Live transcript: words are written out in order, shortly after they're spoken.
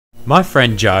My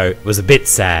friend Joe was a bit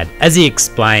sad, as he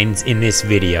explains in this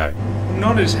video. I'm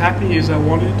not as happy as I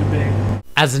wanted to be.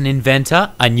 As an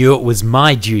inventor, I knew it was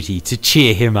my duty to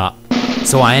cheer him up,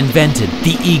 so I invented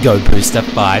the Ego Booster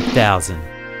 5000.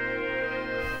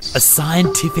 A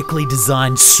scientifically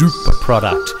designed super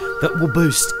product that will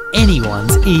boost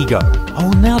anyone's ego. I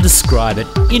will now describe it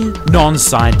in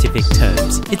non-scientific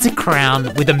terms. It's a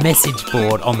crown with a message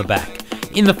board on the back,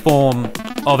 in the form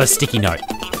of a sticky note.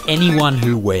 Anyone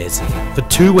who wears it for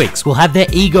 2 weeks will have their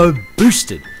ego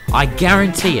boosted. I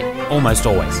guarantee it, almost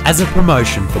always. As a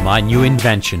promotion for my new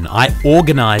invention, I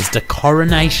organised a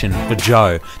coronation for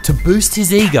Joe to boost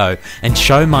his ego and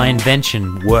show my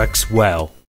invention works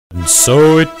well. And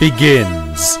so it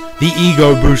begins. The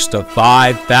Ego Booster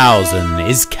 5000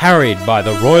 is carried by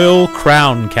the Royal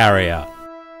Crown Carrier.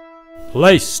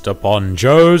 Placed upon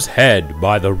Joe's head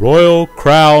by the Royal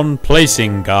Crown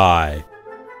Placing Guy.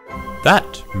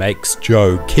 That makes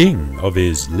Joe king of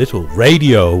his little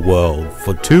radio world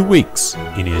for 2 weeks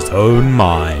in his own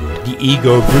mind. The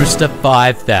Ego Booster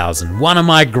 5000, one of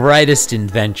my greatest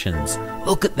inventions.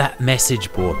 Look at that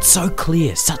message board, so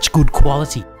clear, such good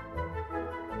quality.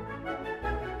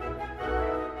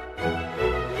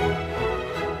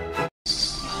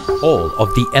 All of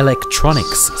the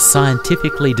electronics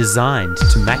scientifically designed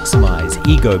to maximize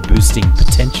ego boosting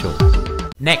potential.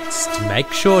 Next,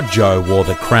 make sure Joe wore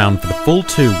the crown for the full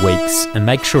 2 weeks and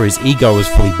make sure his ego was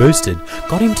fully boosted.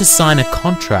 Got him to sign a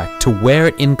contract to wear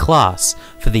it in class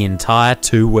for the entire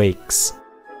 2 weeks.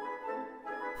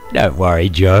 Don't worry,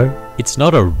 Joe, it's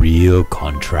not a real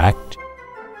contract.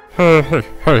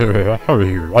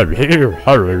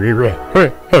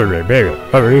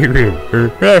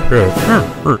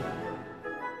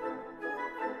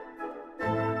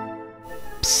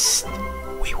 Psst,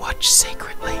 we watch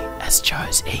secretly as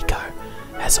Joe's ego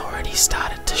has already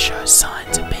started to show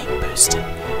signs of being boosted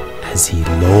as he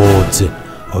lords it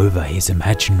over his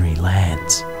imaginary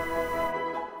lands.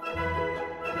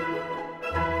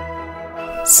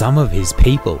 Some of his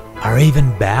people are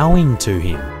even bowing to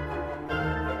him.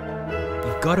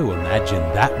 You've got to imagine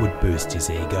that would boost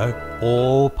his ego,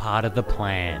 all part of the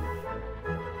plan.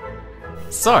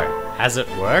 So, has it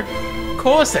worked? Of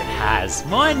course it has.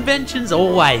 My inventions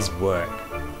always work.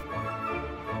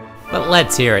 But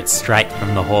let's hear it straight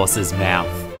from the horse's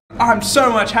mouth. I'm so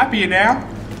much happier now.